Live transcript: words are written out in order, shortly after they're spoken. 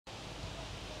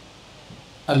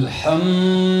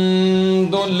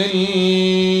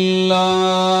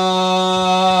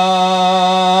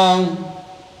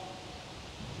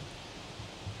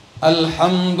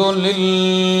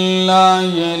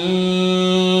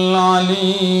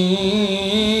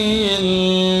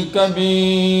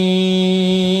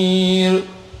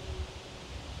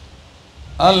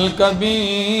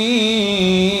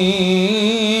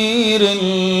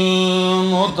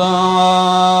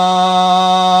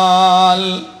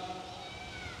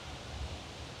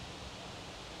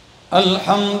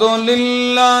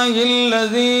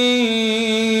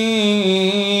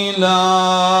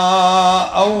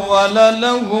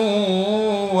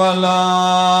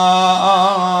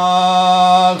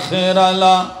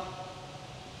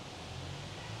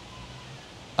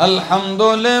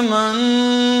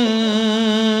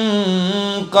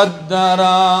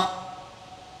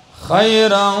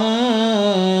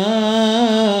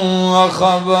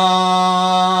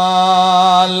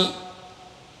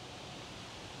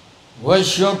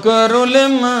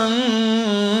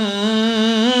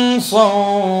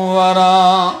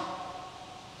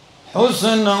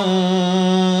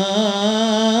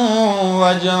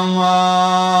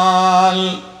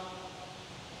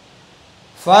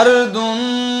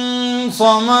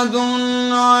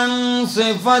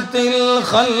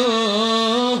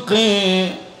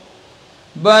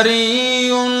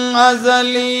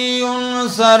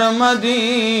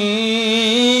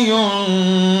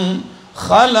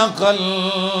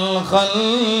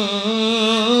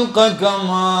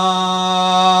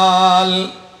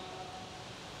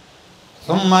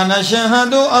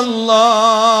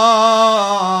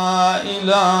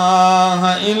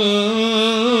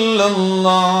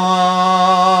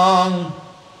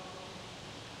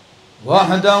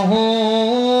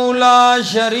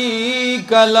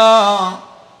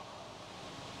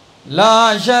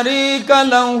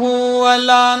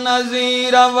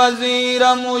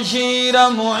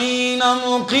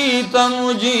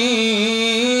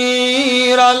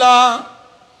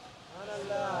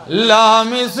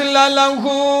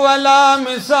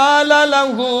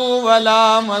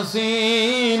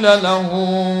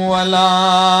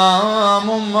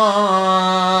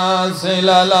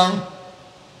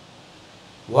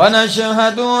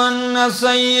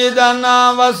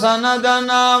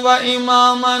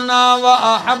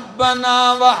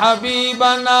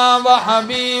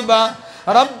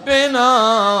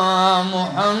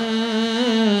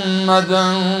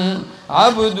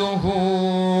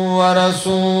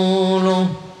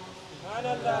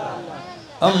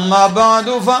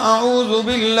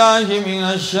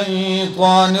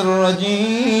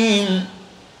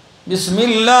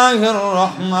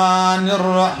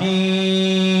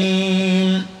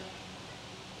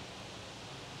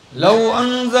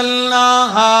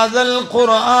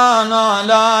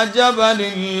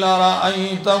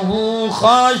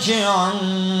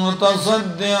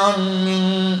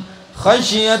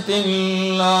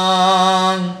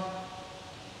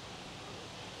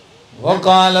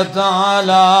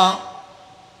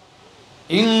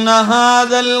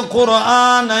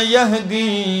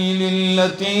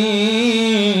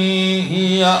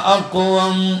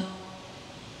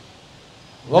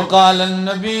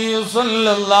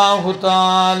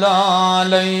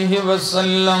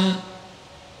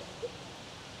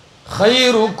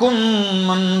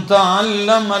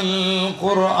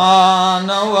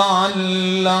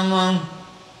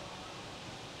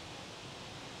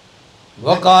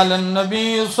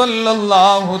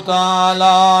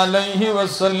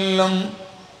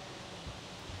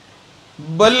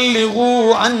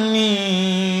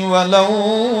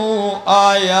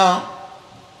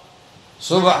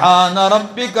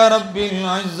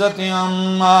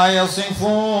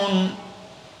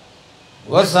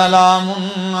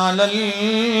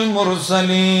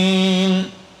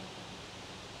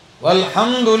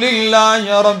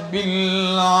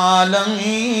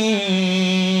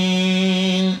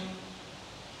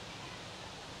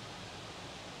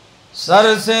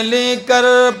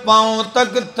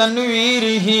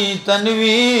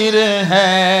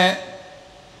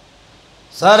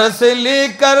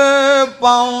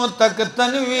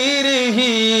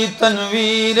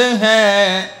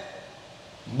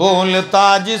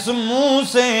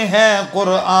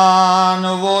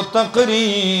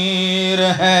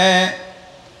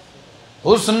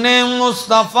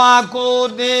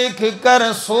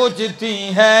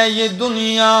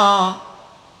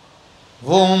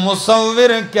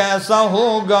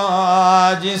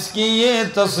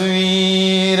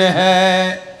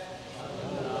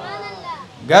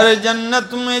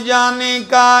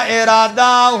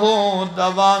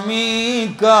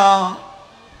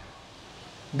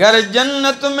गर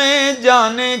जन्नत में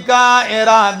जाने का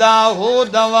इरादा हो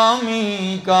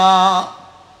दवामी का,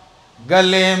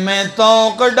 गले में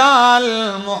तौक डाल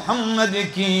मोहम्मद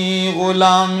की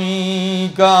गुलामी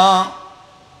का।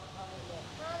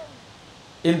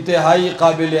 इंतहाई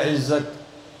काबिल इज़्ज़त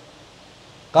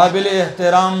काबिल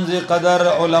एहतराम ज़े क़दर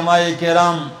उलमाए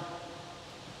किराम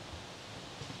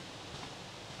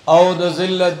और द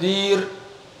ज़िल्ल दीर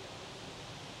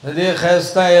दे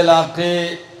खैस्ता इलाक़े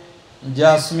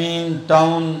जास्मीन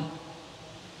टाउन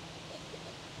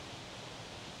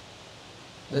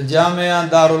जामिया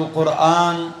दारुल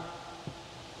क़ुरआन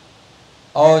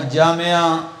और जामिया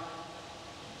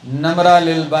नमरा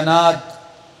लिल बनात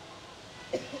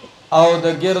और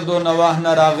द गिरदो नवाहन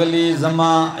रागली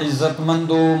ज़मा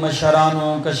इज़्ज़तमंदो मशरानो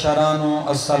कशरानो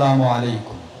अस्सलामु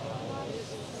अलैकुम।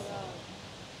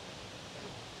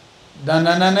 द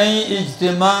ननई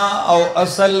इज्तिमा और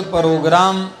असल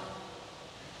प्रोग्राम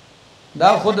दा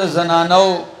खुद जनानो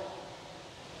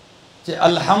चे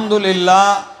अल्हम्दुलिल्लाह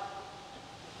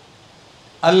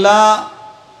अल्लाह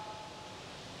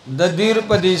द दीर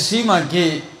पदी सीमा के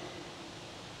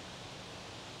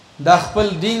द खपल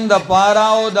दीन द पारा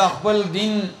और द खपल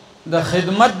दीन द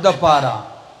खिदमत द पारा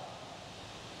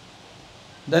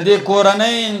द दे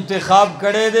कोरने इंतखाब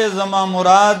करे दे ज़मा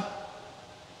मुराद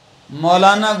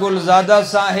मौलाना गुलजादा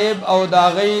साहिब और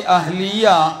दागई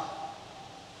अहलिया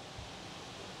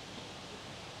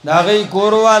दागई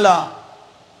कोरवाला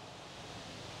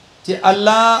चे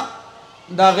अल्लाह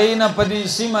दागई न पदी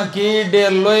सीमा की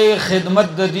डेर लोई खिदमत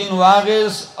द दीन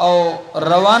वागिस और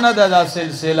रवाना दा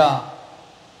सिलसिला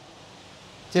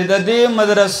चे द दे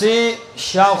मदरसे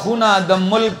शाखुना द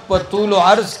मुल्क पतूल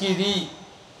अर्ज की दी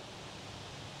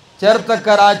चरत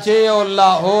कराचे और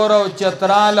लाहौर और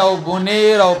चतराल और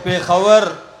बुनेर और पेखवर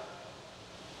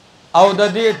और द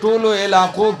दे टोलो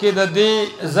इलाकों के द दे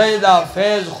ज़ैदा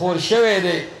फैज़ खोरशवे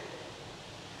दे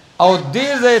और दे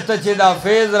ज़ैत चे दा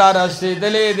फैज़ रा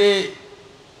रसीदले दे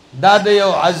दादे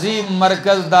और अजीम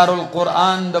मरकज़ दारुल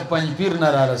क़ुरआन द पंजपीर न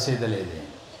रा रसीदले दे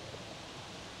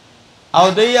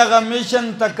और दे अगा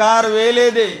मिशन तकार वेले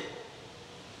दे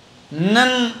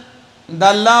नन द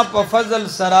अल्लाह प फज़ल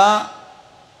सरा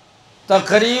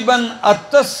तकरीबन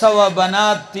 800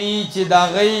 बनात ती चे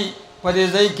दागई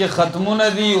पदेज़ई के ख़त्मुन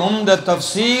दी हम द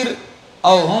तफसीर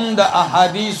और हम द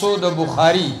अहादीसो द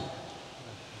बुखारी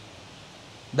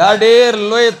दा डेर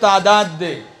लोए तादाद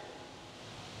दे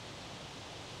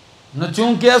न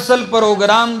चूँकि असल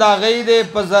प्रोग्राम दागई दे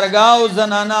पजरगाव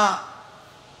जनाना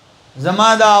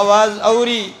जमादा आवाज़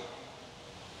औरी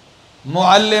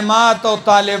मुअल्लिमात और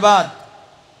तालिबात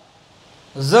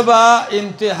ज़बा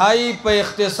इंतहाई पे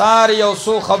इख्तिसार या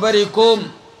सो खबरी कोम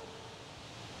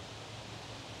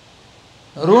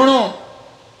रूणो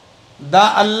दा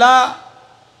अल्लाह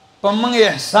पमंग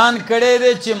एहसान करे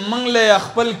दे चे मंगले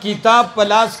अखपल किताब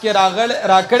पलास के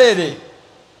राकड़े दे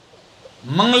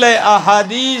मंगले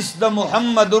अहादीस द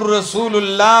मुहम्मदुर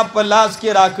रसूलुल्लाह पलास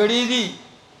के राकड़ी दी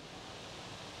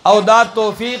और दा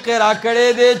तौफीक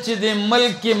राकड़े दे चे दे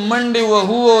मल्क की मंडी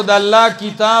वहू द अल्लाह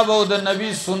किताब और द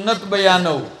नबी सुन्नत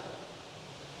बयानो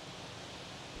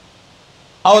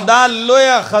और दा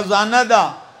लोया खजाना दा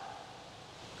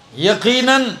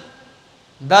यकीनन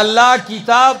द अल्लाह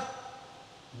किताब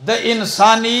द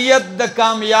इंसानियत द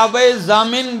कामयाबे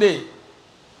जामिन दे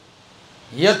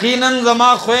यकीनन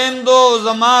जमा ख्वेंदो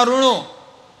जमा रुणो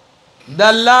द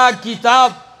अल्लाह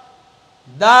किताब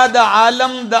दा द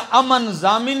आलम द अमन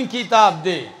जामिन किताब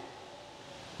दे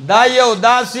दा यो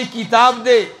दासी किताब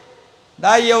दे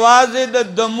दा यवाज़े द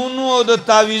दमुनु द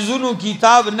तावीज़ुनु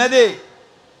किताब न दे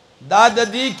दा द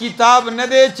दी किताब न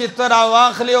दे चित्रा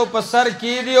वाखले ओ पसर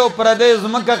की दे ओ प्रदेश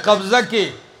मका कब्जा के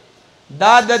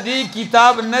दा द दी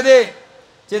किताब न दे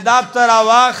चे दा तरा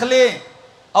वाखले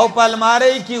और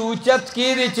पलमारे की उचत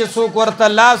की दे चे सोकर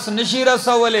तलास नशी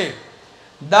रसवले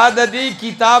दा द दी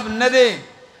किताब न दे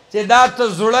चे दा त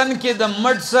जुड़न के द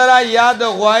मट सरा या द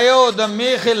गवायो द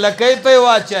मेख लकैते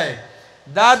वाचाए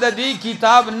दा द दी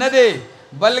किताब न दे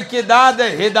बल्कि दा द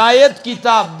हिदायत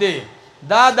किताब दे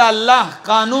दा द अल्लाह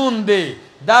कानून दे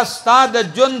दा स्ता द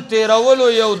जुन तेरवलो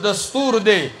यो दस्तूर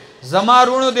दे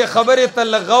जमारूणो दे खबरे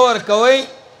तल गौर कवई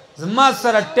जमा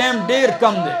सरा टाइम डेर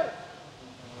कम दे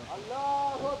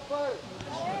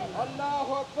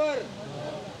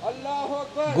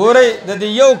गोरे दे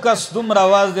यो कस दुमर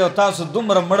आवाज दे तासु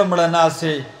दुमर मड़मड़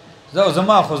नासे जो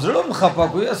जमा खुजड़म खपा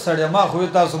कोई सड़े मा खुई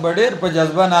तासु बडेर पे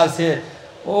जज्बा नासे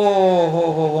ओ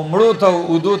हो मड़ो तो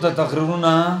उदो तो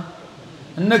तकरीरुना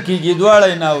न की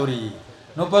गिदवाड़े नावरी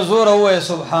नो पजोर हुए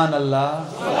सुभान अल्लाह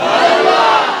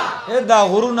ए दा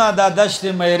गुरुना दा दश्त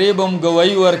मैरीबम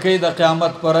गवई वर के द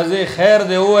क़यामत परजे खैर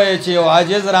दे हुए चे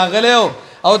आजिज रागले हो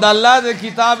او د الله د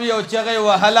کتاب یو چغه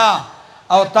وهلا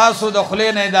او تاسو د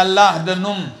خلینې د الله د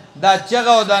نوم دا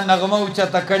چغه او دا نغمه او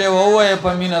چته کړي ووه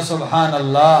په مینا سبحان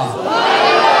الله.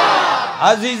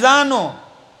 عزیزانو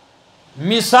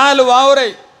مثال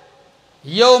واوري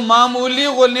یو معمولی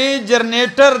غنی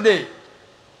جنریټر دی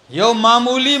یو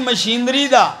معمولی مشینری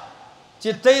دا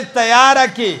چې ته تیار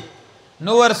کې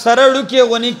نو ور سره ډوکې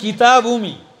غنی کتاب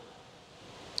ومي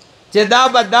چې دا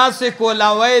به داسې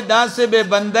کولاوی داسې به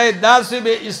بندای داسې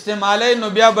به استعمالی نو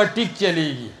بیا به ټیک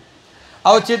چلیږي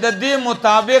او چې د دې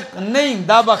مطابق نه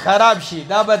دا به خراب شي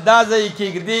دا به دا ځای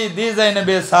کېږدي دې ځای نه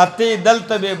به ساتي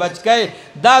دلته به بچکای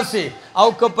داسې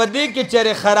او که په دې کې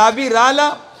چېرې خرابي راله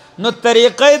نو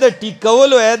طریقې د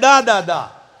ټیکولو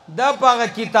دا په هغه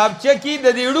کتابچه کې د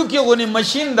دې ډوکې غونې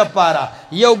مشین دپاره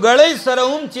یو ګړی سره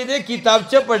هم چې دی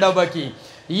کتابچه په ډبه کې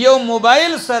یو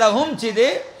موبایل سره هم چې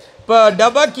دی په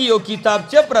ډبه کې یو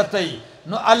کتابچه پرته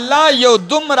نو الله یو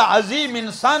دومره عظیم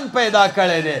انسان پیدا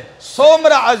کړی دی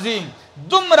څومره عظیم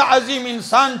دومره عظیم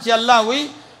انسان چې الله وی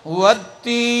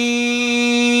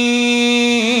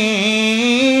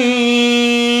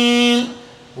والتین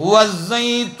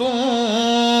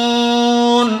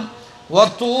والزیتون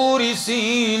وطور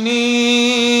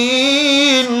سینین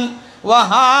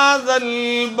وهذا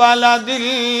البلد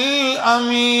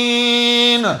الأمين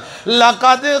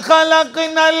لقد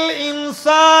خلقنا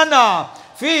الإنسان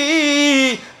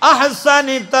في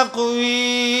أحسن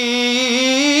تقويم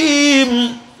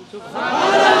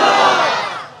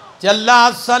چلا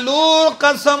سلور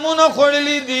قسمون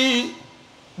خوڑلی دی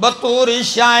بطور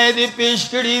شاید پیش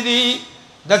کری دی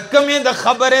دکمی د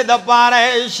خبر د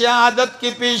پارے شہادت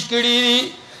کی پیش کری دی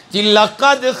کہ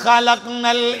لقد خلقنا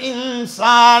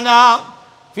الانسان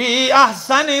فی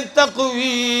احسن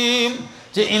تقویم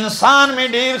کہ انسان میں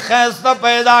ڈیر خیستہ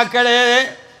پیدا کرے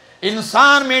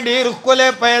انسان میں ڈیر کلے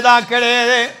پیدا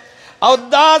کرے او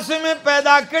داس میں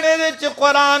پیدا کرے چھ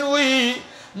قرآن ہوئی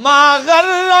ما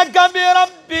غرک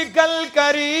بربک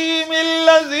الکریم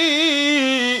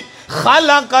اللذی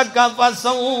خلقک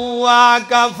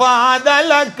فسواک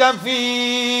فعدلک فی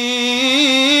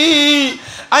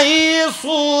ای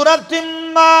صورت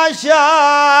ما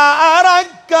شاء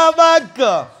رکبک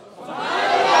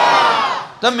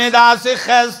تمہیں دا سے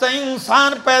خیستہ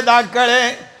انسان پیدا کرے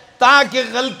تاکہ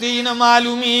غلطی نہ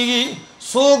معلومی گی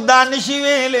سوک دا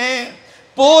نشویلے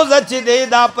پوز اچھ دے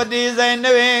دا پدی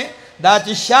زینوے دا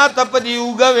چھ شاہ تا پدی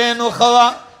اوگوے نو خوا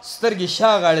سترگی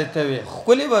شاہ غاڑے توے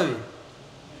خلی باوی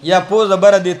یا پوز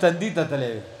برا دی تندی تا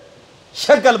تلے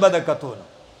شکل بدا کتونا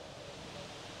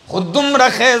خود دمرا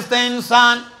خیست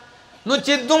انسان نو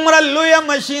چھ دمرا لویا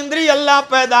مشیندری اللہ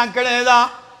پیدا کرے دا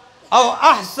او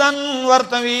احسن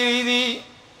ورطویلی دی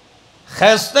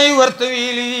خیستی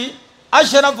ورطویلی دی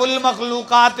اشرف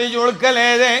المخلوقات جوڑ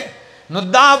کلے دے نو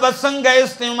دا بسنگ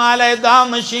استعمال ہے دا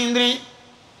مشیندری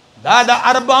دا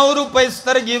ارباو روپے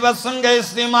سترگی بسنگ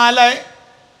استعمال ہے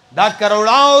دا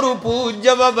کروڑاو روپو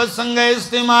جب بسنگ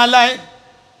استعمال ہے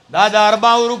دا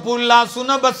ارباو روپو اللہ سن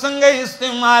بسنگ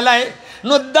استعمال ہے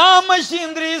نو دا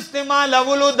مشیندری استعمال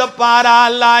اولو دا پارا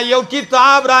اللہ یو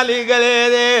کتاب را لے گلے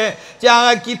دے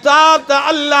چاہا کتاب تا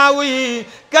اللہ ہوئی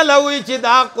کلوی چی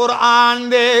دا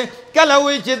قرآن دے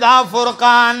کلوی چی دا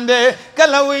فرقان دے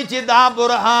کلوی چی دا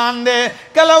برحان دے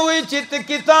کلوی چی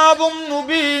کتاب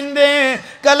مبین دے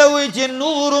کلوی چی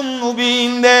نور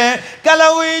مبین دے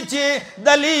کلوی چی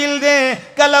دلیل دے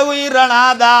کلوی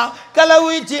رنا دا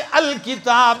کلوی چی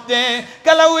الکتاب دے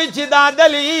کلوی چی دا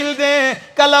دلیل دے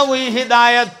کلوی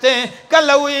ہدایت دے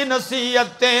کلوی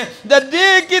نصیحت دے دا دے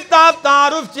کتاب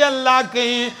تعارف چی اللہ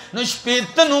کی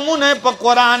نشپیت نمونے پا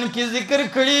قرآن کی ذکر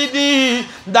کری دی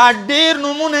دا دیر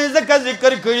نمونے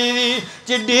ذکر کری دی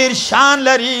چی دیر شان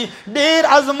لری دیر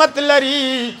عظمت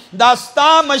لری داستا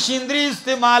مشیندری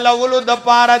استعمال اولو دا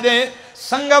پارا دے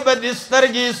سنگ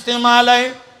بدسترگی استعمال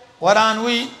ہے قرآن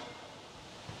ہوئی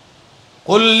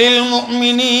قل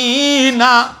للمؤمنین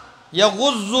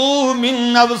یغضوا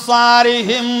من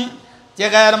ابصارهم چی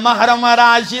غیر محرم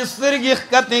راشی استرگی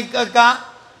خطک کا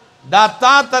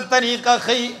داتا تا طریقہ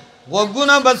خی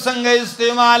وگونا بسنگ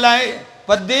استعمال ہے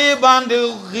پدے باندے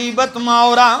غیبت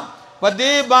ماورا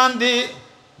پدے باندے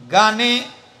گانے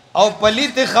او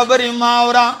پلیت خبر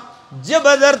ماورا جب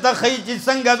بدر تخی چی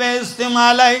سنگ میں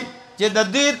استعمال ہے چی دا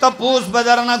دے تپوس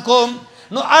بدر نکوم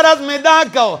نو عرض میں دا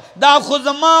کہو دا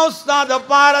خزما استاد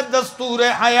پارت دستور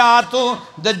حیاتو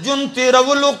دا جنتی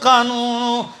رولو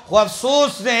قانونو خو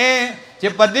افسوس دے چی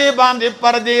پدے باندے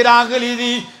پردے راغلی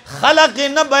دی خلق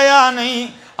نہ بیان نہیں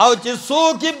او چی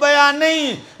سوک کی بیان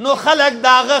نہیں نو خلق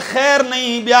داغ خیر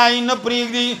نہیں بیائی نہ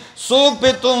پریگ دی سوک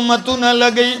پہ تومتو نہ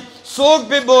لگئی سوک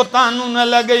پہ بوتانو نہ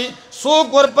لگئی سو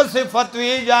ور پس فتوی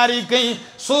جاری کئی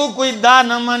سو کوئی دان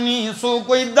منی سو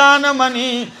کوئی دان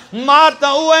منی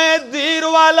ماتا ہوئے دیر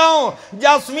والاو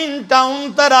جاسمین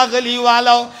ٹاؤن تراغلی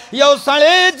والاو یو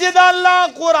سڑے چی دا اللہ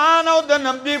قرآن او دا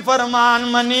نبی فرمان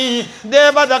منی دے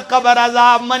با دا قبر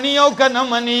عذاب منی او کن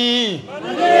منی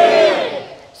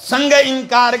سنگ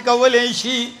انکار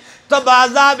کولیشی تب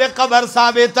عذاب قبر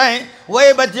ثابت ہے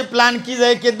وہی بچی پلان کی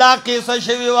جائے کہ دا قیسہ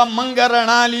شوی و منگر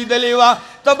رنالی دلی و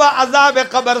تب عذاب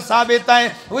قبر ثابت ہے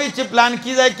وہی چی پلان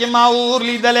کی جائے کہ ماور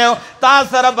لی دلی و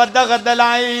تاثر بدغ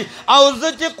دلائی اوز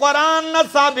چی قرآن نا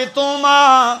ثابتو ما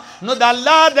نو دا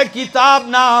اللہ دا کتاب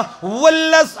نا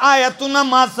واللس آیتنا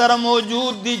ما سر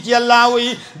موجود دی چی اللہ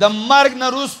ہوئی دا مرگ نا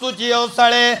رستو چی او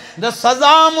سڑے دا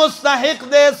سزا مستحق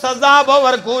دے سزا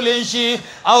باور کولیشی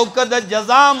او کد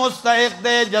جزا مستحق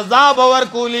دے جزا باور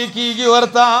کولی کی گی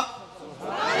ورطا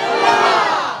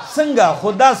سنگا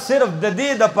خدا صرف دا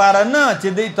دی دا پارا نا چی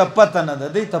دی تا پتا نا دا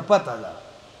دی تا پتا دا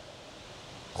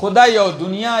خدا یو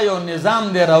دنیا یو نظام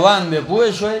دے روان دے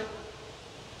پوئے شوئے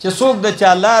چی سوک دا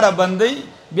چالارا بندی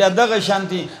بیا دغه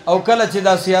شانتی او کله چې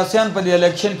دا سیاسیان په دې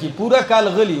الیکشن کې پورا کال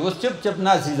غلی اوس چپ چپ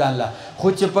ناسي ځان لا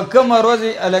خو چې په کومه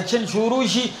ورځ الیکشن شروع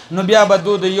شي نو بیا به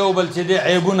دو د یو بل چې د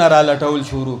عیبونه را لټول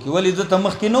شروع کی ولی ځته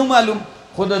مخکې نو معلوم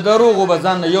خو د دروغو به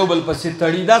ځان یو بل پسې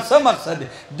تړي دا څه مقصد دی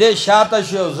د شاته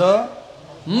شو زه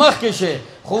مخکې شي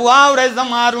خو واورې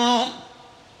زمارونو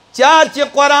چا چې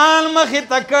قرآن مخې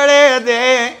ته کړی دی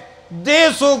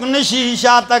دې څوک نشي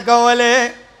شاته کولی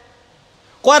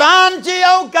قرآن چی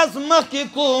او کس مخی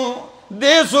کو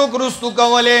دے سوک رستو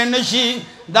کولے نشی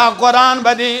دا قرآن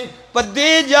بدے پا دے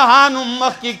جہانو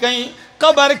مخی کئی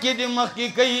قبر کی دی مخی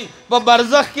کئی پا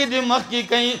برزخ کی دی مخی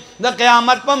کئی دا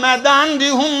قیامت پا میدان دی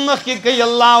ہم مخی کئی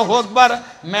اللہ اکبر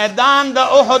میدان دا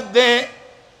احد دے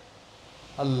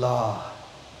اللہ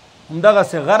ہم دا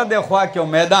سے غر دے خواہ کیوں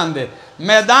میدان دے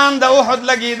میدان دا احد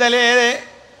لگی دلے دے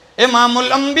امام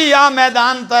الانبیاء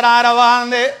میدان ترا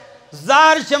روان دے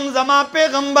زار شم زما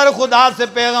پیغمبر خدا سے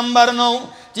پیغمبر نو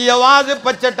چی آواز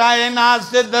پچٹائے ناز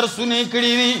سے در سنی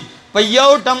کڑی دی پا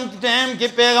یو ٹیم کی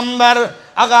پیغمبر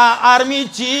اگا آرمی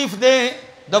چیف دے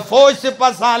دا فوج سے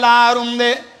پسالارم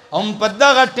دے ہم پا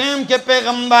دغا ٹیم کے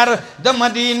پیغمبر دا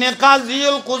مدینہ قاضی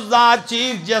القضات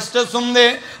چیف جسٹس ہم دے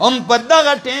ہم پا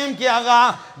دغا ٹیم کی اگا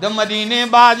دا مدینہ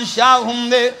بادشاہ ہم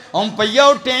دے ہم پا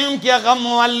یو ٹیم کی اگا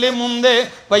معلم ہم دے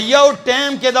پا یو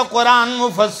ٹیم کے دا قرآن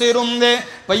مفسر ہم دے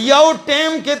پا یو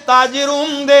ٹیم کے تاجر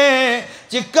ہم دے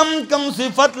چی کم کم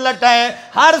صفت لٹائے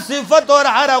ہر صفت اور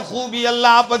ہر خوبی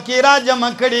اللہ پا کیرا جمع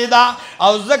کری دا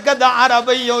او زکد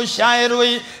عربی و شاعر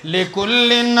ہوئی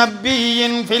لکل نبی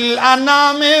فی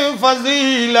الانام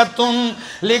فضیلت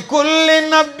لکل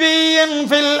نبی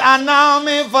فی الانام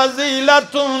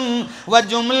فضیلت و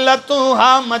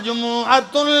جملتها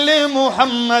مجموعت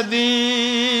لمحمدی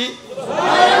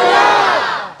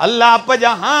اللہ پا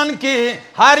جہان کے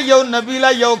ہر یو نبیلہ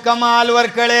یو کمال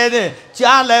ورکڑے دے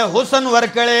چالے حسن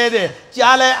ورکڑے دے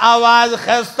چالے آواز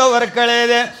خیست ورکڑے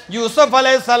دے یوسف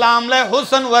علیہ السلام لے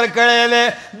حسن ورکڑے دے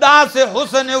دا سے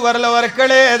حسن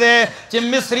ورکڑے دے چی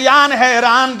مصریان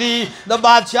حیران دی دا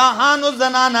بادشاہان و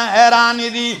زنانا حیران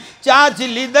دی چاچی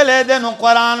لیدلے دے نو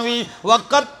قرآن وی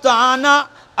وَقَطَّعْنَا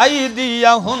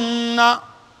أَيْدِيَهُنَّ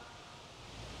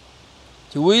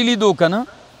چی وی لیدو کنا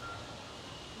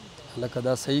لکه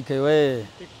دا صحیح کوي وای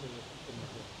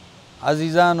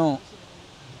عزیزانو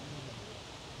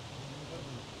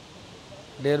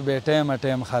ډیر بیٹه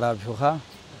مټیم خراب شو ښا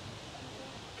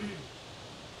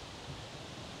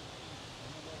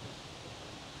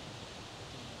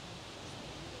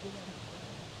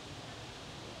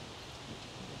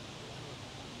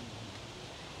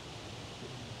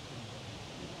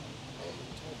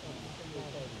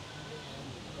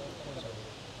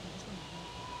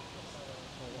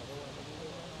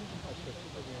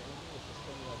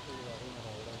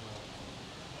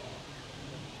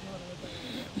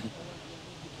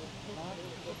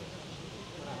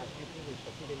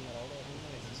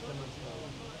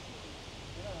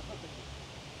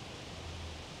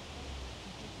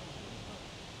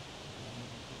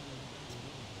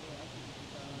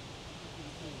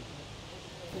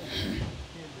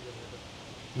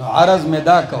نو عرض میں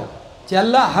دا کہو چی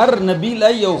اللہ ہر نبی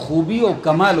لے یو خوبی و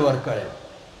کمال ورکڑے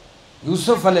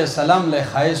یوسف علیہ السلام لے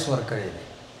خائص ورکڑے دے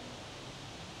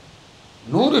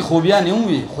نور خوبیاں نہیں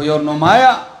ہوئی خو یو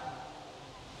نمایا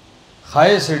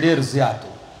خائص دیر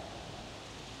زیادو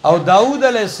او داود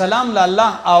علیہ السلام لے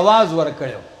اللہ آواز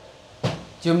ورکڑے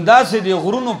چمدہ سے دی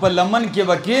غرونو پا لمن کے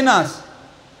بکیناس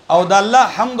او دا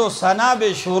اللہ حمد و ثنا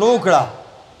بے شروع کڑا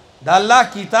دا اللہ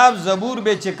کتاب زبور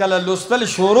بے چکل لستل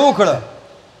شروع کڑا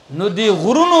نو دی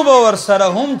غرونو به ورسره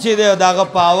هم چې دی داغه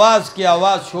په آواز کې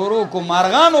آواز شروع کو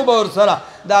مارغانو به ورسره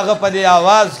داغه په دی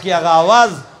آواز کې هغه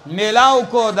آواز میلاو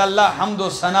کو د الله حمد و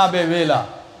ثنا به ویلا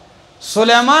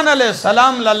سلیمان علیہ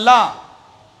السلام لله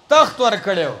تخت ور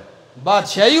کړو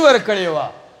بادشاہي ور کړو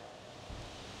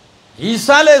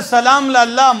عیسی علیہ السلام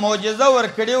لله معجزه ور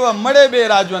کړو مړې به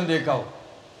راځوندې کاو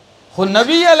خو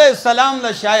نبی علیہ السلام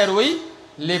له شاعر وی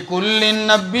لكل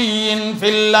نبي في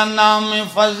الأنام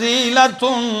فضيلة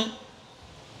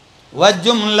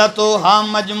وجملتها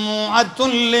مجموعة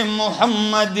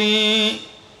لمحمد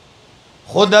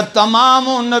خود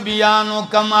تمام نبیانو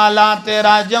کمالات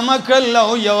را جمع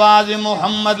کړلو یوازې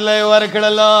محمد له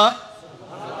ورکړل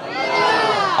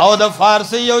او د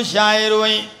فارسی یو شاعر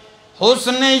وی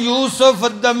حسن یوسف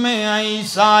دم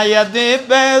عیسی ید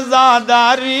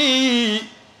بیزاداری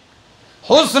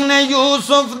حسن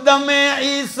یوسف دم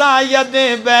عیسی ید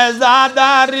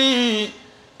بیزاداری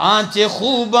آنچ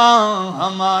خوبا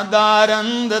ہما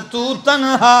دارند تو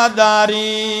تنہا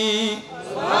داری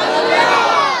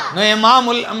نو امام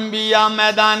الانبیاء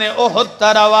میدان احد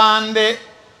تروان دے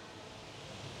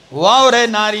واورے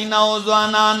نارینا و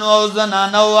زوانان و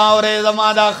زنانا واورے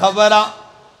زمادہ خبرہ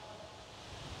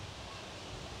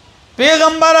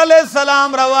پیغمبر علیہ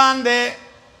السلام روان دے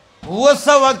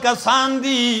وسو کسان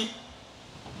دی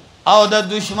او د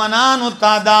دشمنانو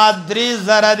تعداد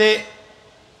 3,000 دے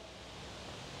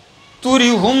توری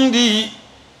هم دی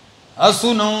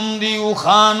اسون هم دی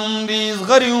اوخان هم دی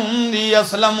ازغری هم دی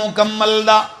اسلم مکمل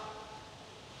دا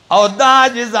او دا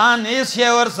جزان اس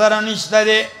شیور سرنشت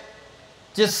دے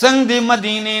چه سنگ دی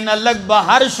مدینین لگ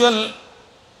بہر شل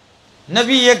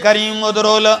نبی کریم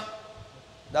ادرول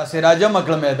دا سراجہ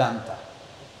مکل میدان تا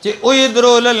چه اوی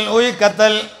درولل اوی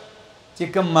قتل چه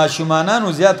کم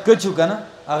معشومانانو زیاد کچو کنا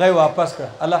آگئی واپس کر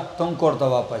اللہ تم کورتا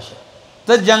واپس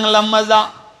تا جنگ لمزا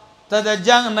تا دا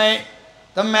جنگ نئی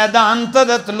تا میدان تا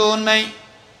دا تلو نئی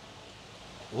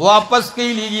واپس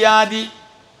کی لیگی آدی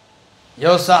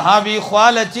یو صحابی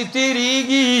خوال چی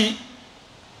تیریگی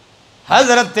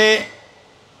حضرت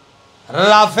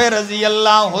رافع رضی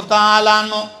اللہ تعالیٰ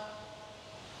عنہ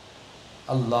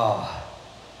اللہ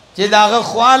چی داغ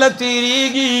خوال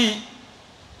تیریگی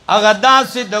اگا دا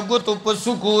سی دا گتو پا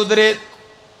سکو درے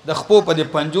دا خپو پا دی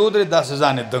پنجو درے دا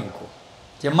سزان دنگ کو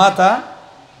چی ما تا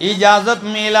اجازت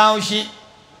میلاوشی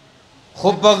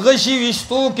خوب غشی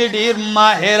وشتو کے دیر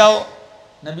ماہراو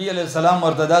نبی علیہ السلام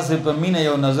ورطدا سے پا مین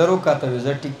یو نظرو کا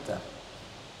تویزا ٹک تا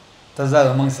تزا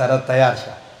منگ سارا تیار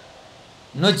شا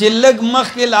نو چی لگ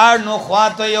مخیل آر نو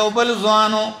خواتو یو بل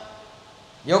زوانو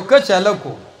یو کچ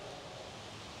علکو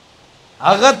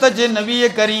اغتا چی نبی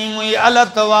کریم وی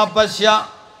علت واپس شا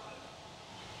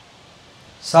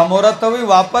سامورتوی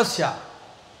واپس شا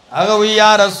اگوی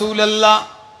یا رسول اللہ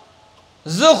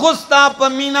زخستا پا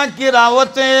مینا کی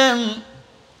راوتیم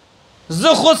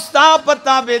زخستا پا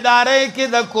تابدارے کی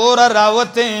دکور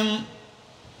راوتیم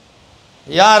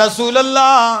یا رسول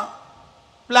اللہ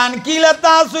پلان کی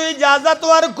لتاسو اجازت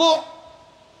ورکو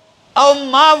او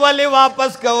ما ولی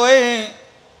واپس کوئے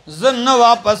زن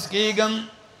واپس کی گم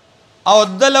او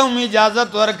دلو میں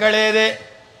اجازت ورکڑے دے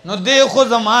نو دیکھو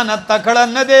زمانہ تکڑا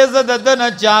ندے زددن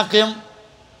چاقیم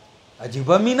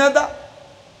عجیبا مینا دا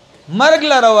مرگ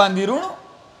لروان دی رونو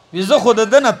ویزا خود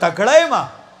دن تکڑای ما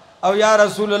او یا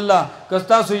رسول اللہ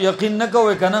کستاسو یقین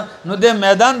نکوئے کنا نو دے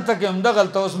میدان تک امدغل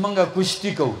تا اس منگا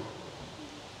کشتی کو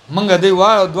منگا دے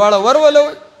دوارا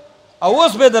ورولوئے او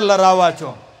اس بے دل راوا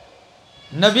چو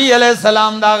نبی علیہ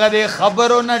السلام داغا دے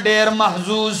خبرو نا دیر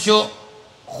محضوظ شو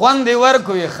خوان دے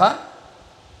ورکوئے خواہ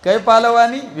کئی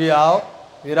پالوانی وی آو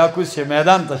وی راکوز شے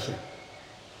میدان تا شے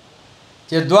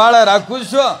چے دوارا راکوز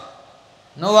شو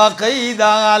نو واقعی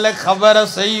دا لک خبر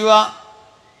سیوا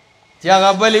چا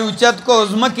غبلی اچت کو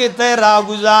ازمکی تے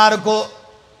راگزار کو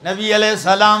نبی علیہ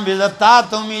السلام وزتا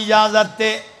تم اجازت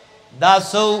تے دا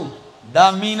سو دا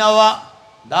مینوا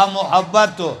دا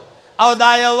محبتو او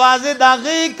دا یواز دا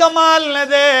غی کمال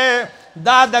ندے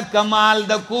دا دا کمال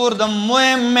دا کور دا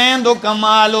مین دو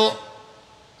کمالو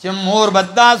چی مور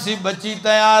بدا سی بچی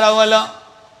تیارا والا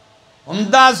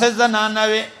امدا سے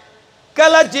زنانوے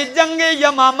کلا چی جنگ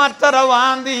یمامت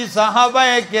روان دی صحابہ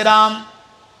کرام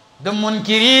دا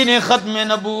منکرین ختم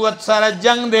نبوت سر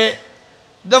جنگ دے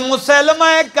دا مسلمہ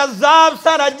کذاب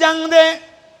سر جنگ دے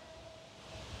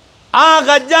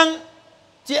آغا جنگ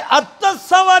چی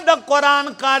اتسوا دا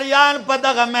قرآن قاریان پا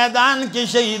دا میدان کی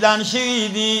شہیدان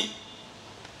شہیدی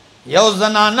یو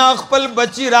زنانا اخپل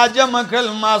بچی راجہ مکرل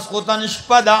ماسخوتن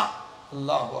شپدا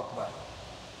اللہ اکبر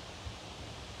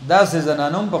دا سے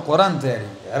زنانوں پا قرآن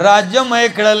تیاری راجہ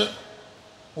مکرل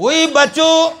وی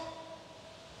بچو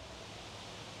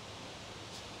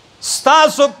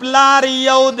ستاسو پلار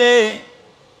یو دے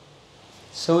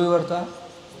سوی ورتا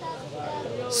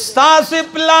ستاس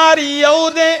پلار یو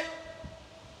دے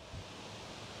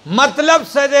مطلب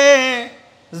سدے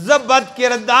زبد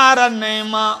کردار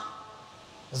نیما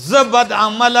زبد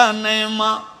عمل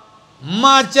نیما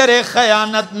ما چرے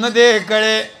خیانت ندے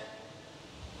کڑے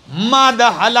ما دا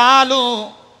حلالو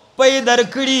پیدر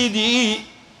کڑی دی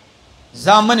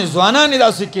زامن زوانانی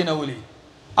دا سکی نولی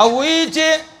اوی چے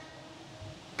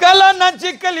کلنا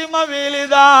چے کلمہ ویلی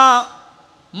دا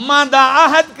ما دا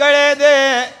عہد کڑے دے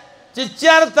چے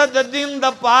چرتا دا دین دا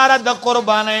پارا دا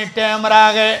قربانی ٹیم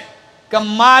راگے کم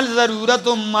مال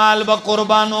ضرورتو مال با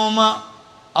قربانو ما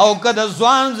او کد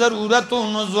زوان ضرورتو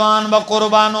نزوان با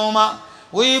قربانو ما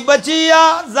وی بچیا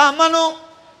زامنو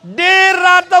دیر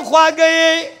رات خواہ گئے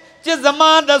چه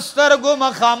زمان دسترگو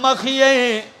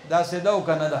مخامخیه دا سیداو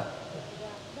کنه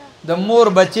دا مور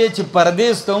بچه چه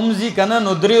پردیس تا امزی کنه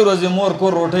نو 3 روزی مور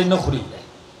کو روٹی نخوری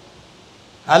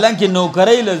حالانکه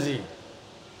نوکری لزی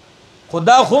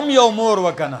خدا خوم یو مور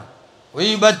وکنه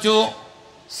وی بچو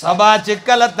سبا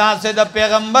چکل تاسے دا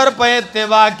پیغمبر پہ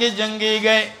اتباع کی جنگی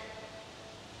گئے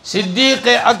صدیق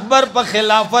اکبر پہ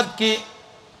خلافت کی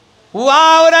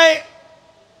واو رہے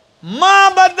ما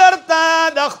بدرتا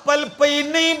دخپل پی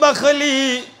نہیں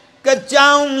بخلی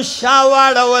کچاؤں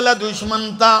شاوڑا والا دشمن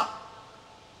تا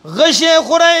غشے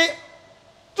خورے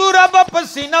تو رب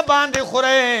پسینہ باندے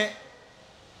خورے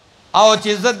او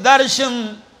چیز درشم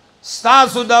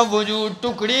ستاسو دا وجود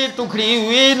ٹکڑی ٹکڑی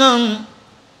وینم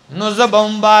نو زب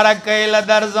مبارکی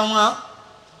لدر زمان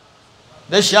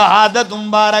دا شہادت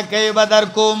مبارکی بدر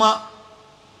کوما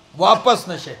واپس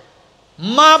نشے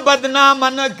ما بدنام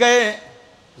نکے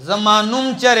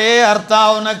زمانم چرے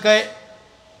ارتاو نکے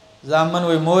زامن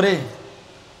وی مورے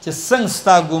چه سنگ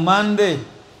ستا گمان دے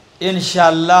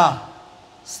انشاءاللہ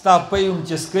ستا پیوم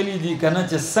چسکلی دی کنا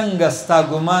چه سنگ ستا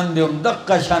گمان دے ام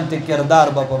دقا شانت کردار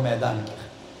باپا میدان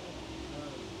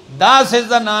کی دا سے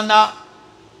زنانا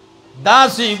دا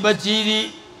سی بچی دی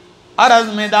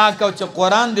عرض میں دا کہو چه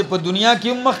قرآن دے پا دنیا کی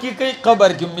امخ کی کئی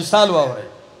قبر کی مثال واورے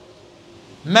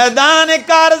میدان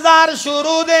کارزار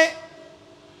شروع دے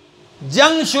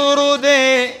جنگ شروع دے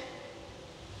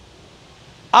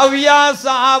اویا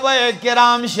صحابہ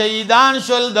کرام شہیدان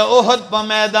شل دا احد پا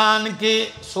میدان کی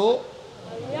سو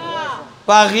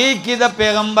پاغی کی دا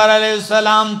پیغمبر علیہ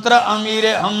السلام تر امیر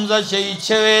حمزہ شہید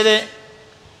شوے دے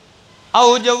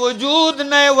او جو وجود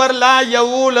نئے ورلا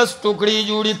یولس ٹکڑی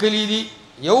جوڑی کلی دی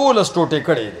یولس ٹوٹے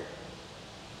کڑے دے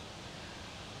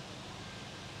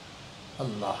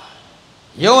اللہ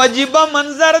یو عجیبہ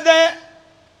منظر دے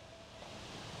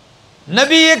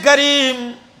نبی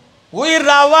کریم وی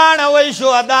راوان وی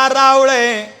شہداء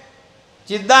راوڑے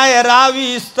چی دائے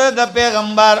راوی استد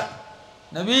پیغمبر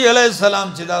نبی علیہ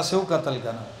السلام چی دا سو قتل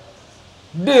کنا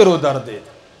دیرو در دے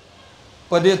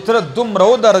پا دے ترد دم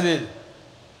رو در دے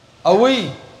اوی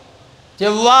چی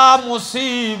وا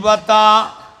مصیبتا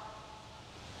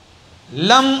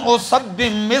لم اصب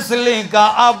مثلی کا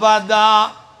ابدا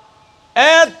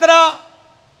ایترا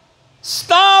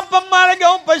ستاپ مر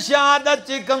گو پشادت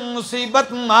چکم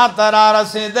مصیبت ماترا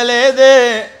رسی دلے دے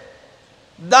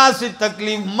دا سی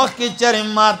تکلیف مخی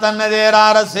چرم ماتا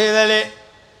ندیرا رسی دلے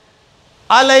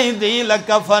علی دی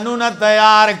لکفنون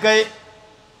تیار کئی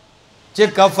چی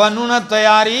کفنون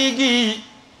تیاری گی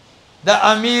دا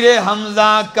امیر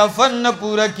حمزہ کفن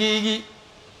پورا کی گی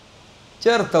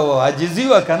چرتا وہ عجزی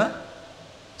وکنا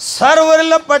سرور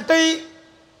لپٹی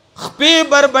خپی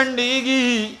بربندی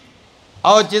گی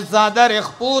او چی صادر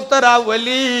اخپو ترا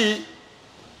ولی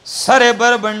سر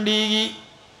بربندی گی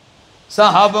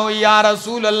صحابہ یا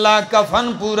رسول اللہ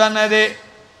کفن پورا نہ دے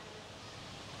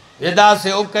ودا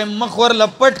سے اوکے مخور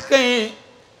لپٹ کئی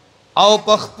او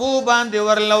پخپو باندے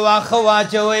ورلواخو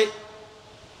آچوئے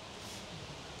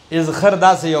از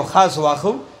خردا سے یو خاص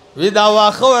واخو ودا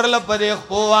واخو ورلپد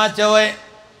اخپو آچوئے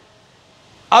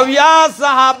او یا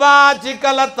صحابہ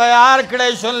چکل تیار کڑے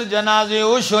شل جنازے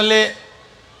او شلے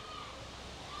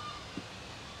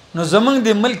نو زمان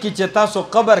دی ملکی چه تاسو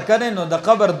قبر کرے نو دا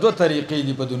قبر 2 طریقی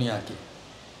دی پا دنیا کی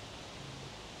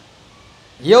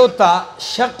یو تا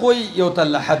شق وی یو تا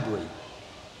لحد وی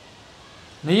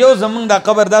نو یو زمان دا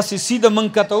قبر دا سید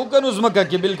منکتا ہو کنو زمکا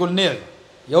کی بالکل نیغ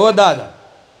یو دادا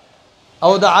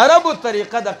او دا عربو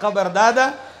طریقہ دا قبر دادا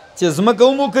چه زمکا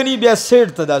امو کنی بیا سیڑ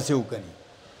تا دا سیو کنی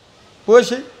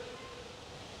پوشی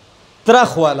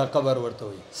ترخ والا قبر ورطا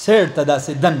ہوئی سیڑ تا دا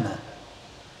سی دن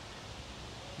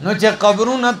نو چه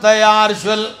قبرون تیار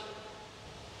شل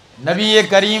نبی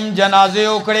کریم جنازے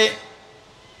اکڑے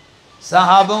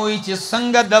صحابہ ہوئی چه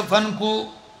سنگ دفن کو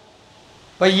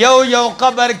پا یو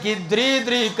قبر کی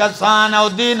 3 کسان او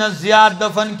دین زیاد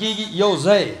دفن کی گی یو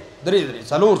زائے 3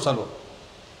 سلور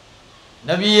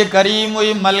نبی کریم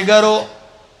ہوئی ملگرو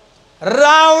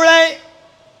راوړی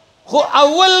خو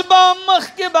اول با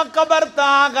مخکې به قبر ته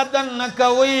هغه دننه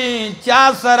کوئ چا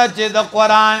سره چې د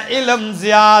قرآن علم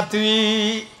زیات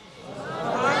وي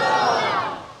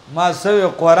ما سوی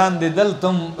قرآن دی دلته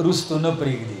هم رستو نه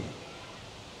پرېږدي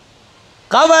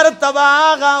قبر ته به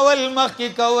هغه اول مخکې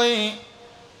کوئ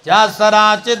چا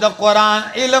سره چې د قرآن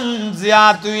علم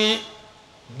زیات وي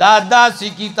دا داسې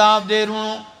کتاب دی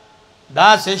رونو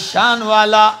داسې شان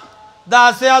والا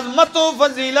داسې عظمت و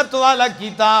فضیلت والا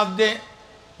کتاب دی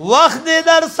وقت دے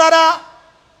در سرا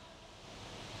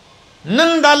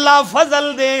نند اللہ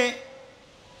فضل دے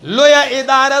لویا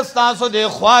ادارہ ستاسو دے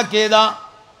خواہ کے دا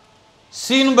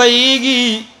سین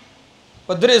بئیگی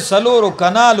پدر سلور و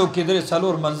کنالو کی در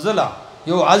سلور منزلہ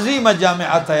یو عظیم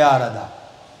جامعہ تیار دا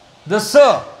دس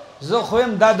زو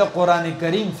خویم دا دا قرآن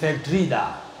کریم فیکٹری دا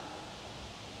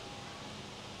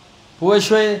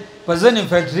پوشوئے پا زن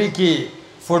فیکٹری کی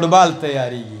فوٹبال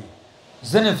تیاری گی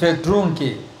زن فیکٹرون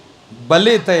کی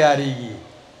بلے تیاری گی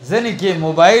زنی کے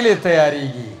موبائل تیاری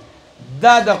گی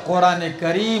دا دا قرآن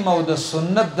کریم او دا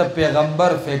سنت دا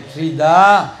پیغمبر فیکٹری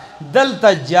دا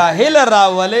دلتا جاہل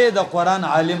راولے دا قرآن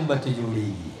عالم بتی جوڑی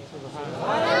گی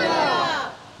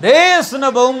دیس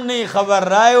نبومنی خبر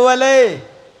رائے ولے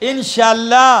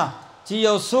انشاءاللہ چی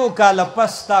یو سو کالا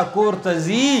پستا کورتا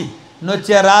زی نو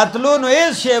چی راتلو نو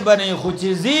ایس شے بنی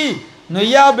خوچی زی نو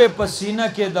یا بے پسینہ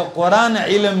کے دا قرآن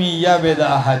علمی یا بے دا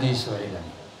احادیث و علمی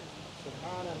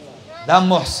دا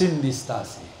محسن دیستا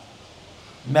سے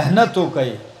محنت ہو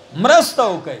کئی مرست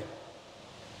ہو کئی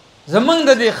زمان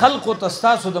دا دی خلق و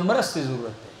تستاسو دا مرست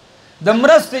ضرورت ہے دا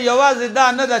مرست یواز دا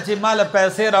ندا چی مال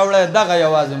پیسے راوڑے دا غا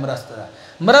یواز مرست دا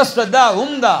مرست دا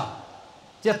ہم دا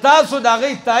چی تاسو دا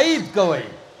غی تائید کوئی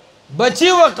بچی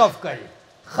وقف کئی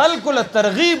خلق و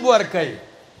ترغیب ور کئی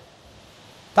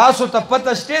تاسو تا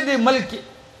پتشتے دی ملک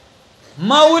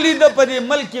ماولی دا پا دی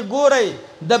ملک گورئی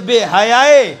دا بے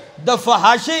حیائے دا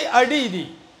فحاشی اڈی دی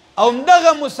او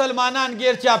دغه مسلمانان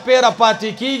گیر چا پیرا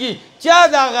پاتی کیگی چا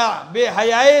دغه بے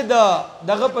حیائے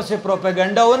دغه پس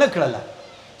پروپیگنڈا و نکڑلا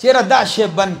چیرا دا شی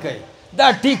بن کئی دا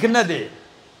ٹھیک نہ دے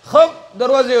خب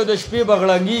دروازے و دا شپی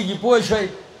بغلنگی گی پوشوئی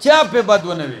چا پہ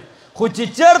بدونوی خوچی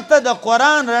چرت دا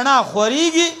قرآن رنا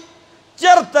خوریگی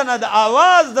چرت نا دا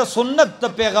آواز دا سنت دا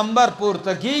پیغمبر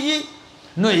پورتا کیگی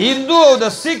نو ہندو او دا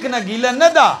سکھ نا گیلا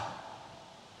ندا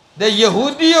دا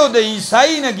یہودی او دا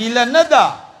عیسائی نا گیلا ندا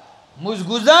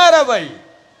مزگزار بھئی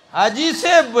حاجی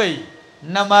سیب بھئی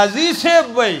نمازی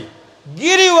سیب بھئی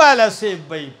گیری والا سیب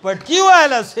بھئی پٹکی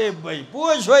والا سیب بھئی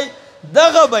پوش بھئی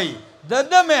دغ بھئی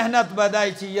دا محنت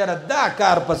بدائی چی یار دا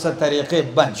کار پس طریقے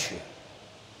بند شوی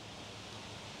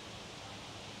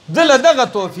دل دغ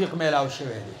توفیق میلاو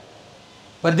شوی دی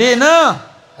پا دینا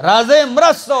رازے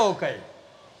مرست ہو کئی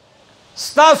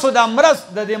ستاسو دا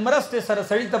مرست دا دی مرست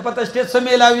سرسڑی تا پتشتی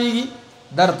سمیلاوی گی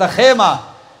در تخیمہ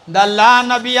دا اللہ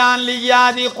نبیان لگیا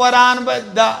دی قرآن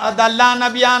دا اللہ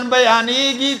نبیان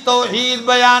بیانی گی توحید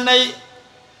بیانی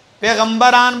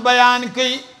پیغمبران بیان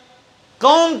کی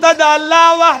قوم تا دا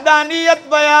اللہ وحدانیت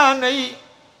بیانی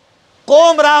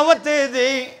قوم راوتے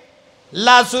دی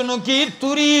لاسونو کی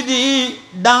توری دی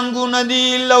ڈانگو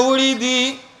ندی لوڑی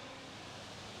دی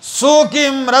سوکی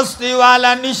مرستی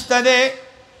والا نشت دے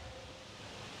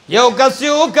یو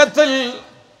کسیو قتل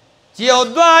چی او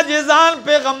دو عجزان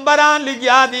پیغمبران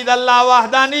لگیا دی دا اللہ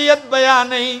وحدانیت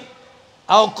بیانی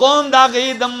او قوم دا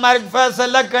غیدم مرگ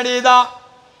فیصلہ کری دا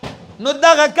نو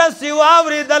دا کسی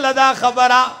واوری دل دا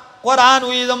خبرہ قرآن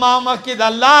وی زمامہ کی دا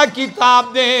اللہ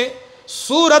کتاب دے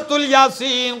سورة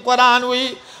الیاسین قرآن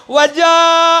وی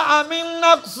وَجَاءَ مِنْ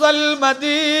أَقْصَى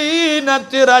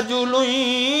الْمَدِينَةِ رَجُلٌ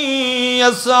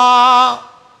يَسْعَى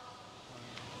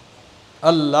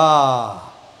اللہ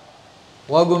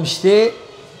وگمشتے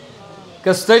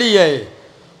کستڑی ہے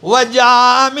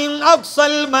وَجَاءَ مِنْ أَقْصَى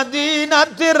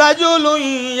الْمَدِينَةِ رَجُلٌ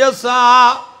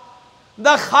يَسْعَى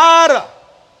دا خار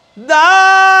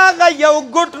دا یو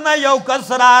گٹنا یو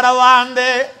کسرا روان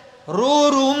دے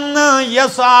رورون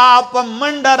یسعى پا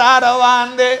مندر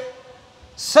روان دے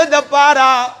صد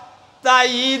پارا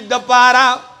تائید دا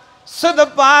پارا صد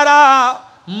پارا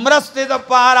مرست دا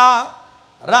پارا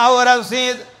راو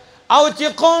رسید او چی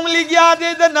قوم لگیا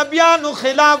دے دا نبیانو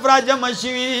خلاف را جمع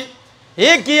شوی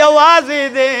ایک ہی آوازی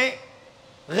دے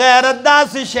غیرت دا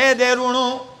سی شہد رونو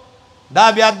دا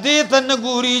بیا دیتا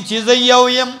نگوری چی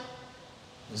زیویم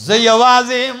زی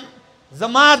آوازیم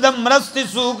زما دا مرست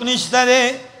سوک نشتا دے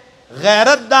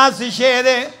غیرت دا سی شہد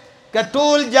دے کہ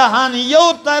طول جہان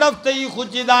یو طرف تی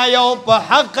خوچی دا یو پا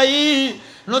حقی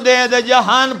نو دے دا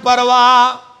جہان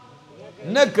پروا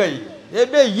نکی یہ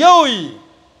بے یوی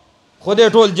خودے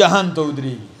طول جہان تو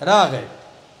ادری را گئے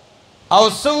او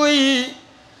سوئی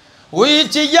وی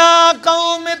چی یا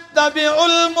قوم اتبعوا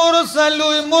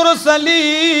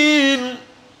المرسلین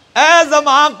اے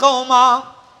زما قوما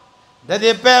دا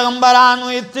دے پیغمبرانو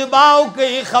اتباعو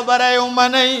کئی خبر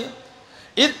امنی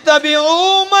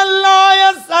اتبعوا من لا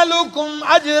يسألكم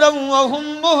اجرا وهم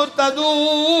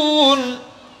مهتدون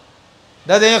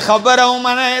دا دے خبر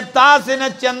امنی تاسن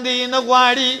چندی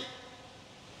نغواری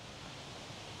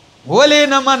ولی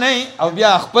نمنی او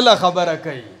بیا خپل خبر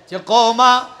کئی چی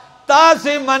قوما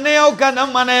تاسی منی او کن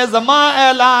منی زما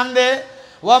اعلان دے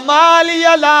وَمَا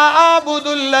لِيَ لَا أَعْبُدُ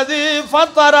الَّذِي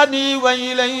فَطَرَنِي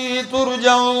وَإِلَيْهِ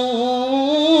تُرْجَعُونَ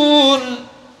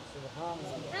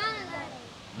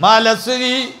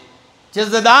مالسوی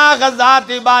چیز دا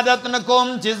غزات عبادت نکوم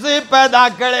چیز پیدا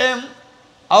کرے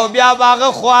او بیا باغ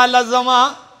خوال زما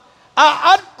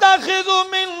اَأَتَّخِذُ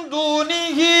مِن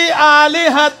دُونِهِ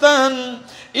آلِهَةً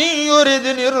إِن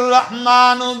يُرِدْنِ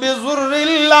الرَّحْمَنُ بِضُرٍّ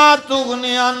لَا تُغْنِ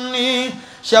عَنِّي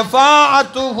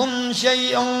شفاعتهم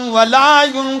شیئا ولا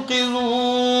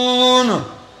ينقذون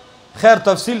خیر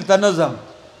تفصیل تا نظم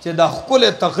چه دا خکل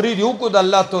تقریر یو کو دا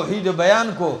اللہ توحید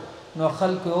بیان کو نو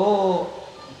خلق او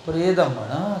پریدا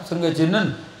منا سنگ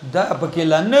چنن دا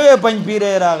پکیلا نوے پنج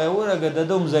پیرے راگے او رگا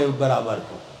ددوم زیو برابر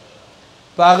کو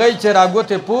پاگئی چه راگو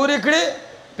تے پوری کڑی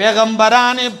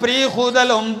پیغمبران پری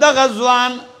خودل امدغ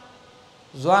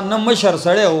زوان نمشر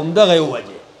سڑے امدغ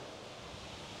وجه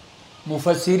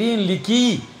مفسرین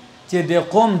لکی چې د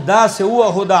قوم داسې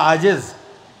وهو د عاجز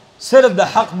صرف د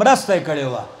حق مرسته کړې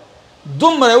وه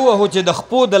دومره وهو چې د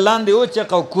خپو د لاندې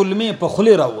وچقه او کلمې په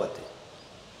خولې راووتې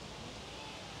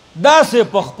داسې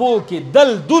په خپو کې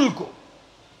دل دل کو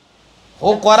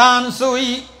خو قرآن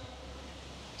سوی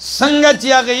څنګه چې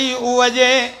هغې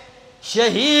ووجې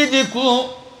شهید کو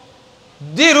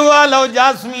دیر والو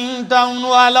جاسمین ټاون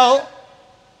والو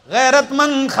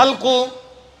غیرتمند خلقو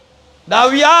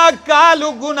داویا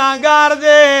کالو گناہگار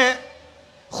دے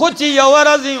خوچی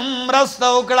یورزی مرست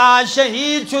اکڑا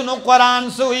شہید چنو قرآن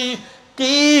سوئی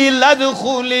قیل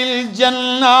ادخل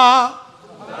الجنہ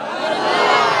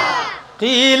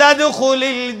قیل ادخل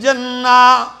الجنہ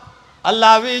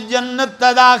اللہ وی جنت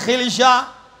تداخل شا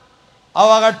او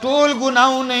اگر طول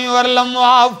گناہوں نہیں ورلم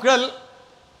معاف کرل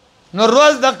نو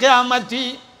روز دا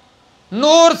قیامتی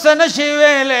نور سنشی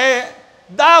ویلے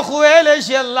دا خویلے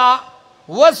شی اللہ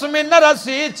وسمی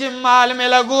نرسی چی مال میں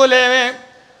لگولے وے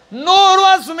نور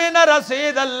وسمی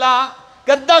نرسید اللہ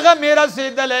کہ دغا می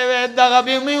رسید لے وے دغا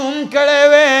بھی میں کڑے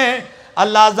وے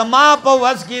اللہ زما پا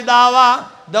وس کی دعویٰ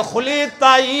دخلی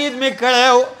تائید میں کڑے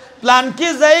ہو پلان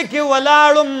کی زئی کی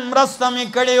ولارم رستہ میں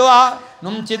کڑے ہوا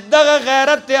نم چی دغا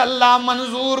غیرت اللہ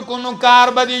منظور کو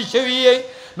نکار بدی شویے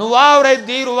نواور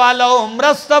دیر والا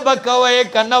مرستہ بکوئے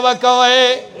کنوکوئے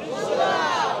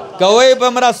کوئے پا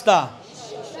مرستہ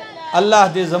اللہ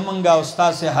دے زمانگا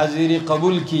استاد سے حاضری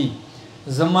قبول کی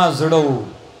زما زڑو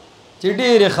چی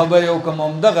دیر خبر او کما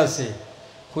امدغا سے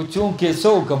خو چونکہ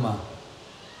سو کما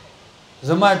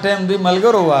زما ٹیم دی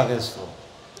ملگرو واغستو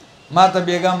ما تا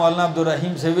بیگا مولانا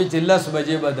عبدالرحیم سے ویچی 10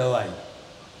 بجے با دوائی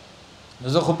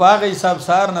نو خو پاگئی صاحب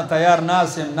سار نا تیار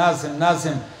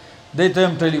ناسم دیتا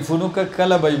ہم ٹیلیفونو کا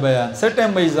کلا بای بیان سا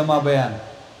ٹیم بای زما بیان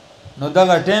نو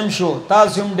دغا ٹیم شو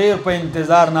تاسم دیر پا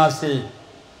انتظار ناسے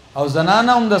او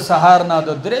زنانا هم د سهار نه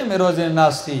د درې مې روزې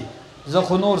ناستی زه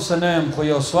خو نور څه نه یم خو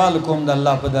یو سوال کوم د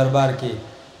الله په دربار کې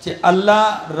چې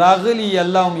الله راغلی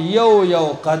الله هم یو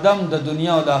قدم د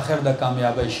دنیا او د آخر د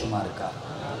کامیابی شمار کا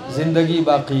زندگی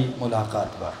باقی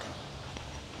ملاقات باقی